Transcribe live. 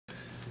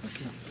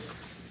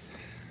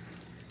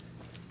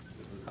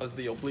How's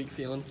the oblique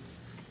feeling?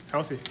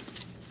 Healthy,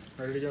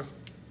 ready to go.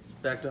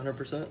 Back to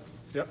 100%?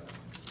 Yep.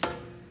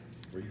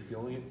 Were you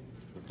feeling it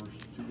the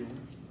first 2 games?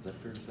 Is that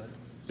fair to say?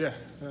 Yeah,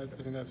 I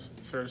think that's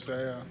fair to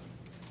say.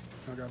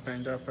 I got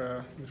banged up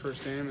in the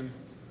first game,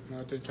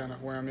 and it did kind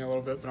of wear on me a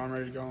little bit, but I'm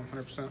ready to go. I'm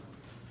 100%.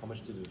 How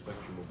much did it affect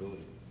your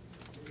mobility?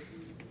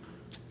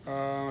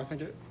 I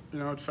think it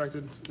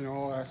affected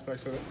all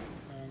aspects of it.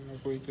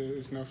 Oblique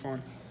is no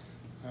fun,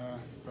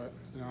 but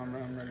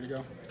I'm ready to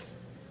go.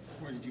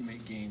 Why did you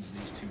make gains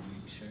these 2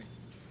 weeks, Shea?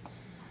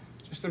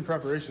 Just in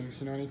preparation,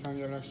 anytime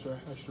you have an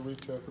extra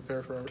week to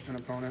prepare for an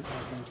opponent, I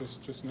think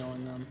just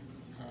knowing them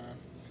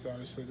is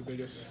obviously the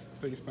biggest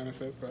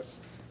benefit. But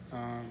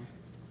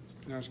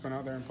just going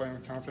out there and playing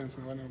with confidence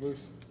and letting it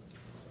loose.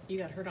 You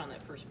got hurt on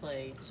that first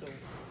play, so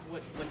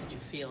what did you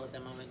feel at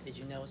that moment? Did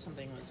you know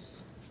something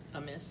was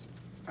amiss?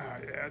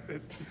 Yeah,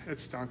 it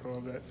stunk a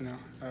little bit.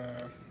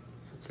 I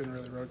couldn't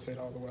really rotate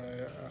all the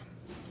way.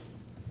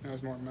 It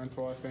was more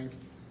mental, I think.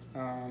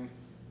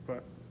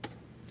 But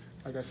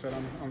like I said,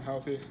 I'm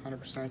healthy,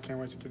 100%. Can't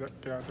wait to get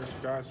out there with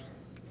you guys.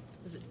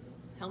 Was it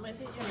helmet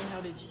hit you? I mean,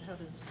 how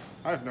does?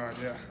 I have no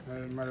idea.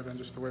 It might have been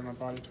just the way my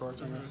body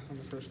torqued on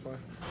the first play.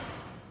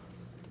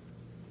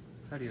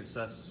 How do you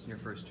assess your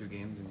first 2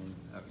 games?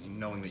 I mean,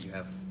 knowing that you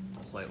have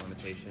a slight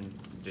limitation,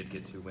 you did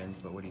get 2 wins,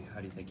 but how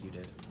do you think you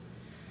did?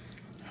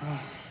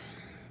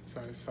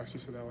 Sorry, it sucks you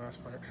said that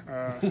last part.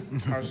 I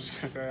was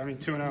just gonna say,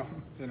 2-0.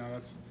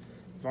 That's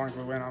as long as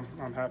we win,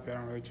 I'm happy. I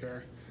don't really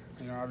care.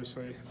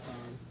 Obviously,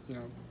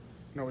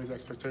 nobody's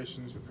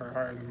expectations are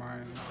higher than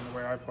mine in the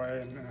way I play,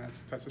 and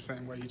that's the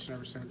same way each and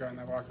every single guy in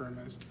that locker room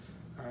is.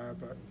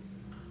 But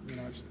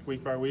it's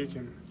week by week,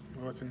 and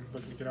we're looking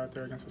to get out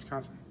there against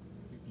Wisconsin.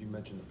 You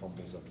mentioned the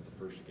fumbles after the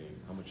first game.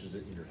 How much is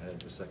it in your head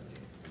the second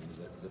game? Does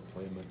that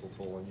play a mental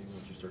toll on you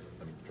once you start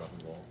dropping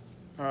the ball?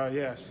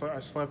 Yeah, I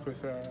slept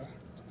with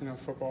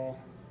football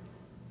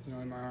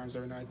in my arms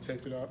every night,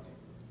 taped it up.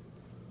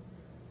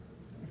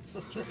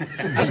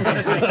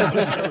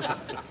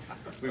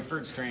 We've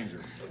heard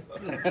stranger.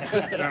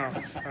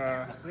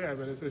 Yeah,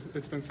 but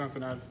it's been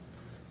something I've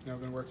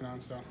been working on.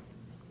 So.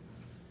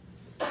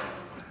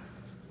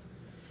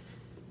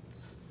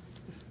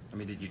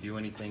 Did you do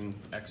anything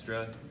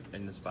extra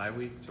in this bye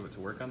week to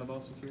work on the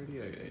ball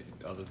security,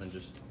 other than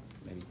just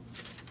maybe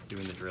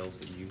doing the drills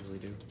that you usually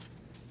do?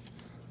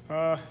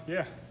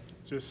 Yeah,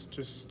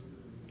 just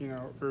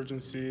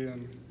urgency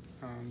and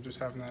just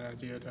having that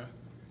idea to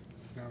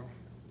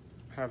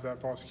have that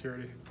ball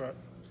security. But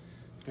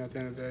at the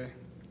end of the day,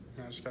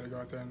 I just got to go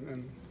out there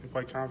and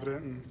play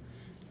confident and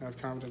have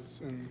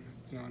confidence in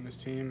in this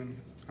team, and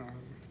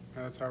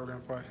that's how we're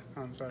going to play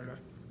on Saturday.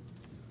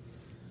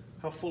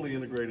 How fully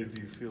integrated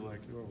do you feel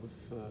like you are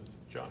with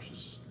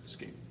Josh's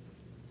scheme?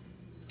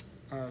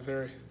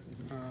 Very.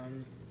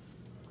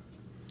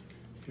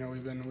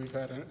 We've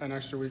had an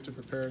extra week to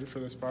prepare for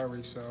this bye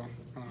week, so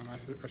I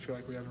feel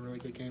like we have a really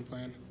good game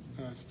plan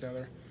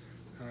together,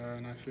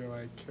 and I feel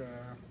like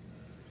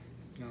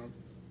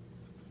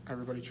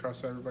everybody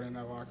trusts everybody in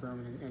that locker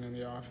room and in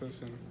the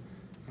office, and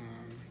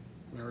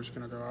we're just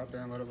going to go out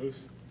there and let it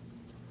loose.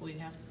 Will you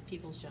have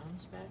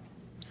Peoples-Jones back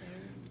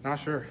Saturday? Not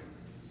sure.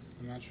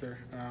 I'm not sure.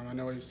 I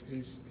know he's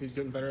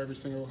getting better every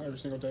single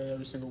day,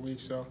 every single week.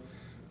 So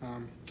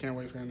can't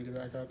wait for him to get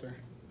back out there.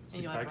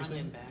 And you'll have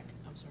Runyon back.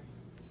 I'm sorry.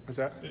 What's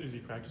that? Is he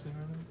practicing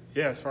right now?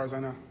 Yeah, as far as I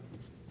know.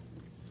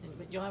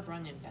 But you'll have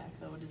Runyon back,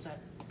 though. Does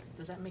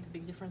that make a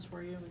big difference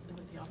for you with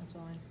the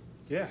offensive line?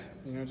 Yeah,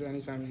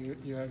 anytime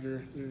you have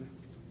your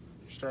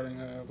starting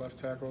left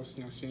tackles,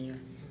 senior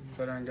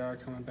veteran guy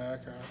coming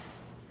back.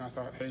 I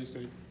thought Hayes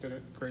did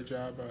a great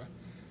job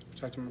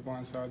protecting my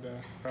blind side the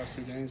past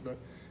 2 games, but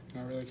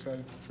I'm really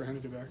excited for him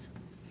to get back.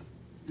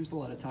 There's a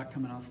lot of talk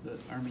coming off the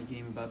Army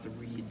game about the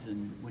reads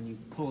and when you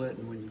pull it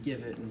and when you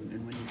give it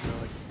and when you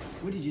throw it.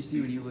 What did you see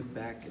when you look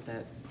back at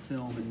that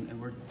film, and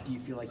where do you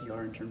feel like you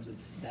are in terms of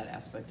that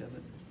aspect of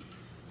it?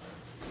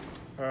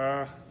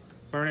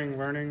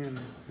 Learning and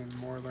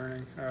more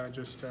learning. We're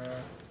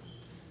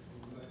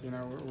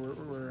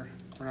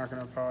not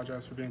going to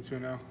apologize for being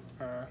 2-0.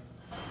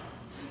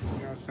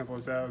 As simple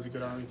as that. It was a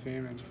good Army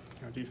team, and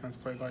defense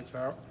played lights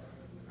out.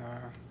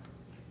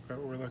 But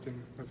we're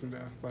looking to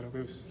let it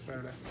loose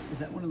Saturday. Is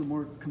that one of the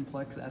more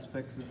complex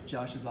aspects of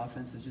Josh's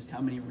offense, is just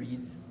how many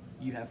reads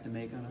you have to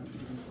make on a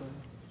given play?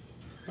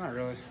 Not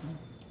really.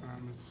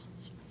 It's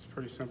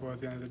pretty simple at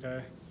the end of the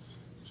day.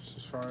 Just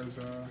as far as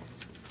the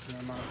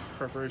amount of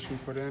preparation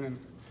put in and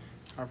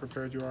how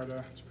prepared you are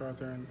to go out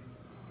there and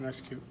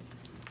execute.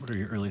 What are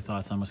your early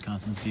thoughts on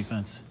Wisconsin's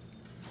defense?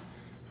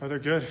 They're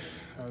good.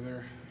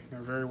 They're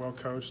very well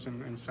coached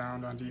and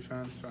sound on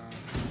defense.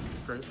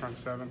 Great front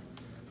seven.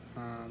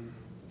 I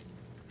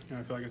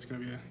feel like it's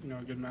going to be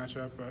a good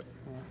matchup, but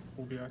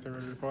we'll be out there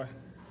ready to play.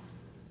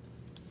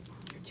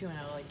 You're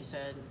 2-0, like you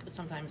said, but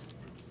sometimes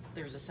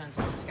there's a sense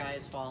that the sky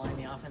is falling,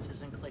 the offense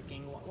isn't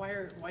clicking.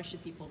 Why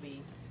should people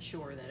be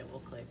sure that it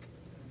will click?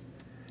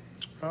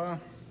 I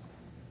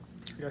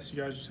guess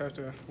you guys just have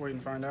to wait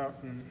and find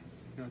out, and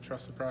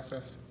trust the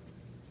process.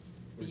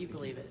 But you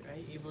believe it,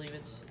 right? You believe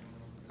it's.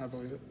 I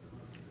believe it.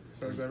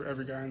 So as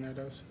every guy in there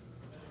does.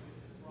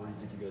 What do you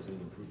think you guys need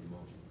to improve the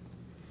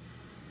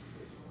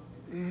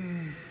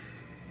most?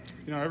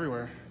 You know,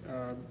 everywhere.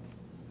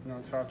 You know,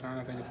 top down,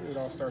 I think it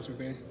all starts with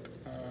me.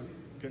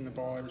 Getting the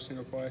ball every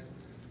single play.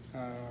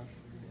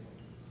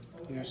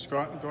 You know, just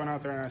going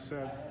out there, and I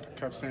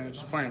kept saying it,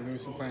 just playing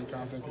loose and playing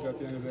confident, because at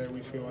the end of the day,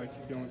 we feel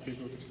like the only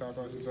people who can stop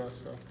us is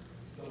us. So.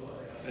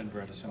 Ben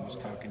Bredesen was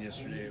talking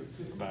yesterday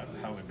about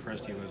how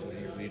impressed he was with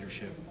your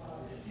leadership.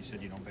 He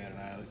said you don't bat an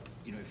eye,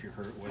 you know, if you're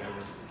hurt,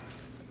 whatever.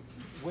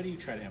 What do you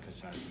try to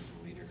emphasize as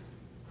a leader?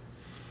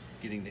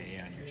 Getting the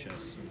A on your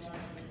chest, so to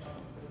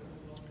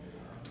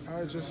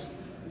speak.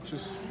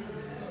 Just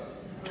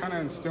kind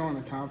of instilling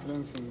the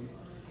confidence and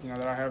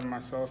that I have in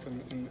myself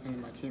and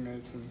in my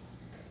teammates, and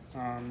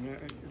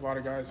a lot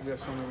of guys, we have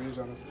so many leaders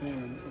on this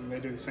team, and they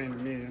do the same to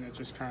me, and it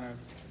just kind of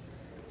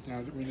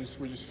we just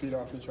feed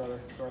off each other.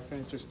 So I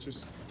think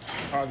just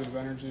positive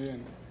energy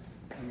and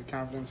the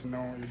confidence and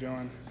knowing what you're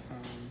doing,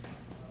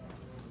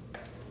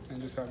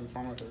 and just having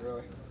fun with it,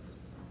 really.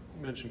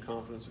 You mentioned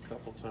confidence a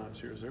couple of times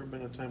here. Has there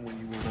been a time when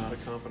you were not a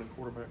confident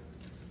quarterback?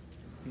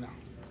 No.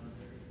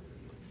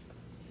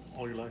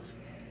 All your life?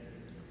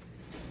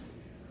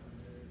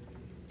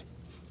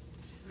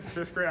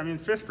 Fifth grade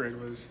was fifth grade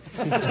was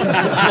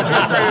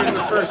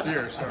the first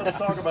year. So Let's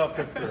talk about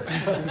fifth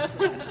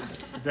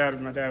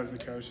grade. my dad was the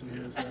coach, and he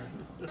was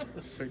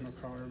the signal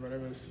caller. But it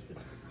was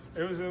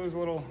a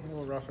little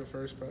rough at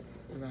first, but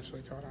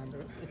eventually caught on to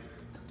it.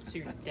 So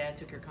your dad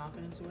took your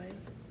confidence away?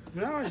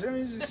 No, I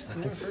mean, just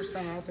first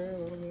time out there a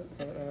little bit,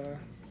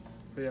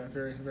 but yeah,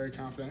 very very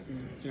confident,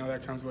 and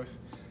that comes with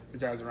the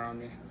guys around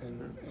me,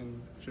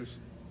 and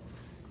just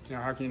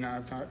how can you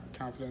not have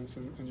confidence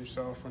in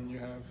yourself when you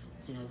have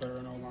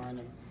veteran O-line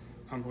and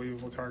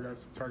unbelievable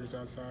targets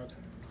outside,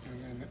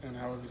 and a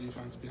hell of a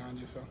defense behind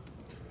you. So.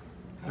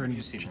 How have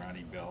you seen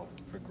Ronnie Bell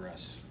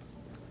progress?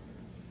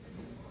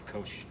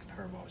 Coach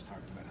Herbo was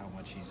talking about how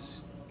much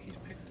he's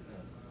picked it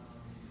up.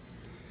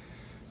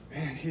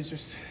 Man, he's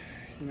just,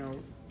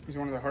 he's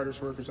one of the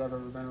hardest workers I've ever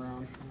been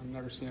around. I've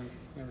never seen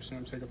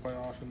him take a play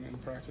off in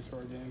practice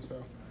or a game.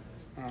 So,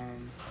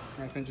 and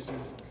I think just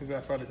his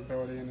athletic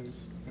ability and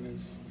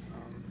his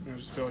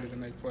ability to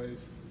make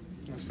plays,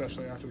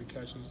 especially after the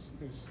catch,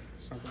 is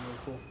something really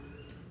cool.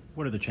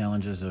 What are the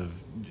challenges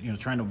of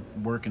trying to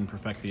work and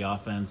perfect the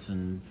offense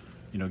and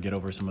get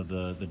over some of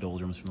the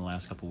doldrums from the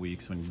last couple of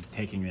weeks when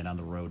taking it on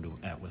the road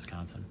at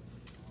Wisconsin?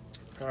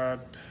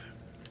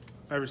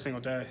 Every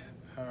single day,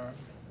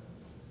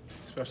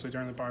 especially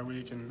during the bye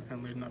week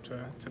and leading up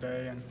to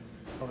today and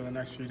over the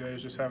next few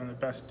days, just having the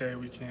best day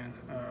we can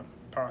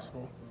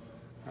possible.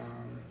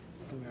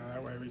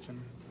 That way we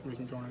can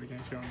go into the game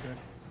feeling good.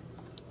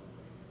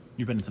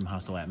 You've been in some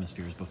hostile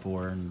atmospheres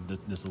before, and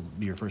this will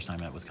be your first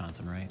time at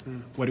Wisconsin, right?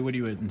 Mm. What do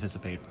you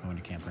anticipate going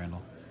to Camp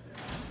Randall?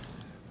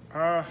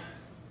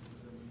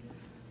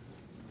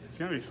 It's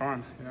gonna be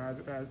fun.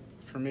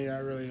 For me, I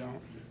really don't.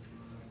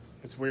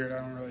 It's weird. I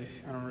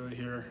don't really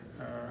hear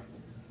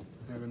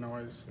the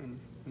noise, and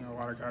a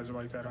lot of guys are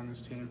like that on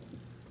this team.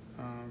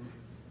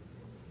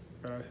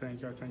 But I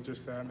think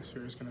just the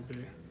atmosphere is gonna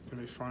be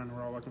fun, and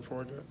we're all looking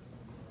forward to it.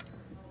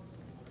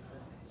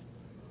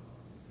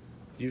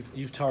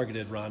 You've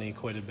targeted Ronnie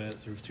quite a bit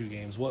through 2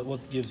 games.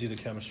 What gives you the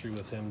chemistry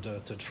with him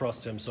to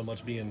trust him so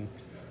much, being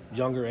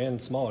younger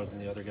and smaller than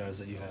the other guys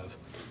that you have?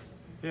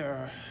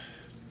 Yeah,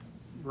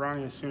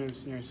 Ronnie, as soon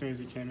as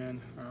he came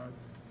in,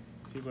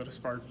 he lit a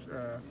spark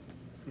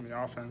in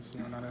the offense.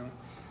 Not only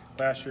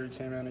last year he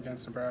came in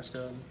against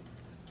Nebraska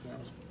and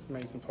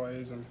made some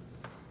plays, and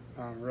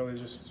really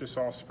just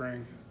all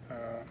spring,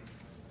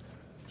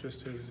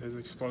 just his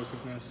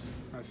explosiveness,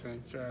 I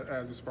think,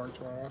 adds a spark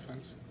to our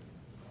offense.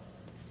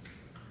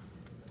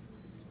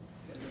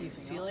 Do you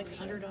feel like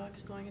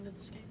underdogs going into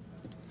this game?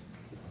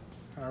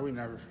 We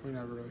never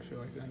really feel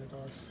like the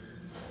underdogs.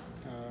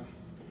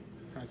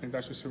 I think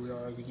that's just who we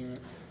are as a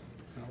unit,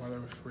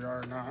 whether we are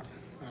or not.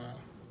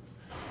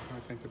 I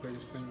think the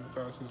biggest thing with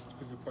us is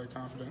to play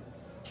confident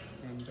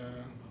and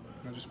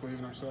just believe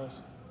in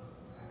ourselves.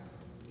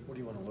 What do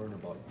you want to learn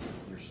about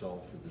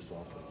yourself or this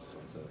offense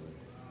on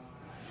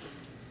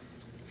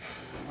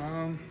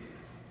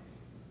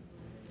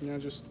Saturday?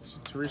 Just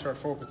to reach our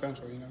full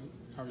potential.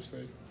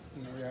 Obviously,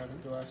 we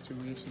haven't the last 2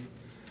 weeks, and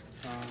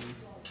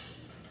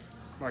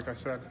like I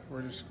said,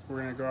 we're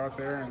gonna go out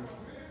there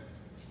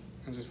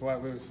and just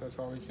let loose. That's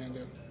all we can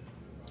do.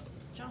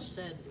 Josh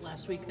said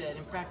last week that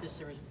in practice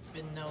there has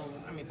been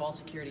ball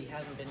security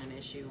hasn't been an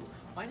issue.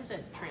 Why is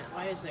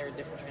there a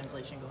different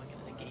translation going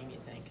into the game, you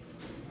think?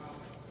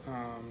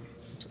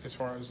 As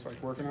far as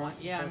working on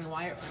it? Yeah, but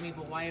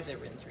why have there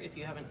been 3? If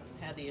you haven't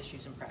had the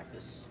issues in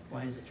practice,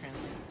 why is it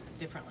translated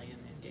differently in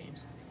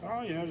games?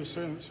 Oh, just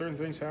certain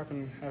things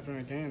happen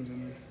in games,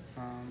 and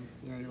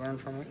you learn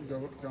from it.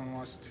 You go and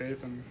watch the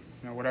tape, and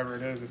whatever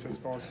it is, if it's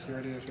ball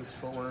security, if it's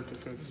footwork,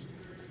 if it's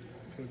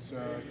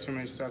too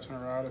many steps in a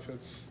route, if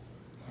it's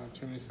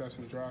too many steps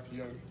in a drop,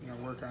 you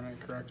gotta work on it and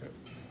correct it.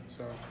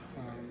 So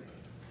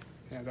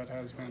that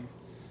has been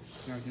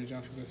huge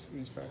emphasis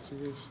these past 2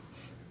 weeks.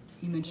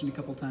 You mentioned a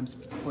couple times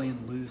playing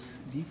loose.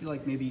 Do you feel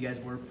like maybe you guys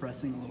were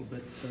pressing a little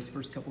bit those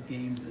first couple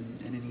games,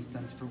 and any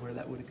sense for where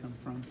that would have come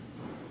from?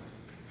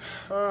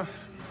 I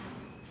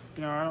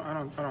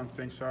don't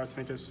think so. I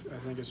think it's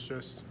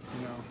just,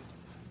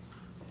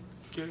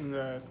 getting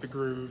the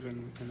groove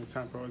and the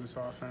tempo of this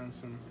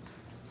offense and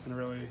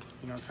really,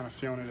 kind of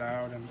feeling it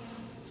out and,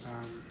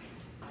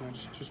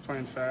 just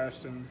playing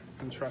fast and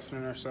trusting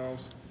in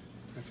ourselves.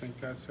 I think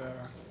that's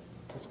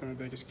been the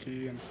biggest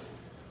key. And,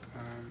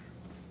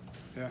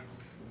 yeah.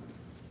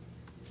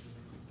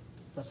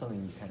 Is that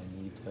something you kind of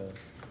need to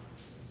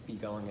be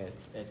going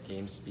at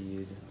game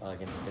speed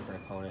against a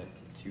different opponent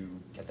to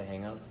get the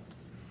hang of?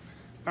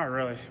 Not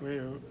really.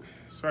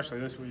 Especially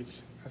this week,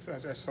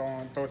 I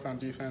saw both on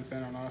defense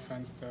and on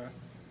offense,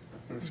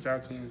 the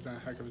scout team has done a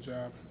heck of a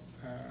job.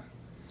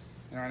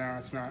 I know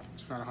it's not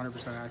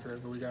 100%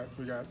 accurate, but we got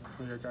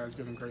guys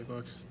giving great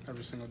looks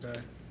every single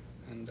day,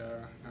 and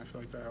I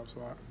feel like that helps a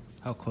lot.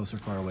 How close or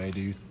far away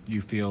do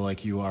you feel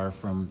like you are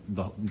from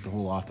the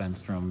whole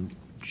offense from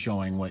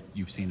showing what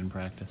you've seen in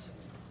practice?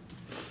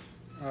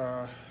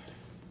 Was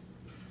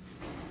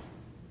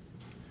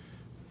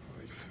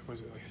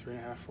it like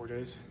 3.5, 4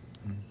 days?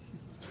 Mm-hmm.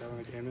 Is that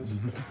when the game is?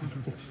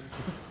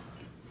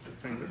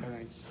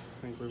 I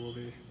think we will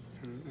be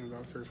in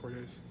about 3 or 4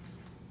 days.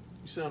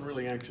 You sound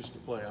really anxious to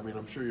play. I mean,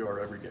 I'm sure you are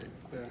every game.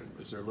 Yeah.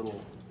 Is there a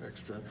little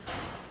extra in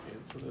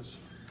for this?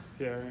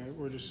 Yeah,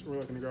 we're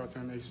looking to go out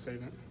there and make a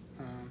statement.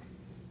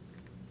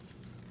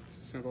 It's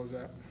as simple as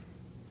that.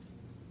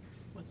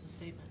 What's the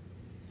statement?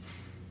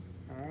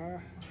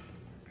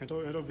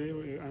 It'll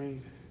be. I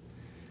mean,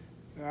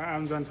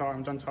 I'm done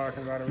talking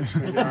about it.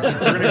 We're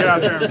gonna get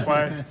out there and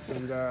play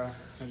and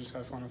just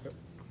have fun with it.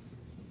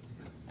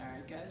 All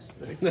right, guys.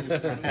 Thank you.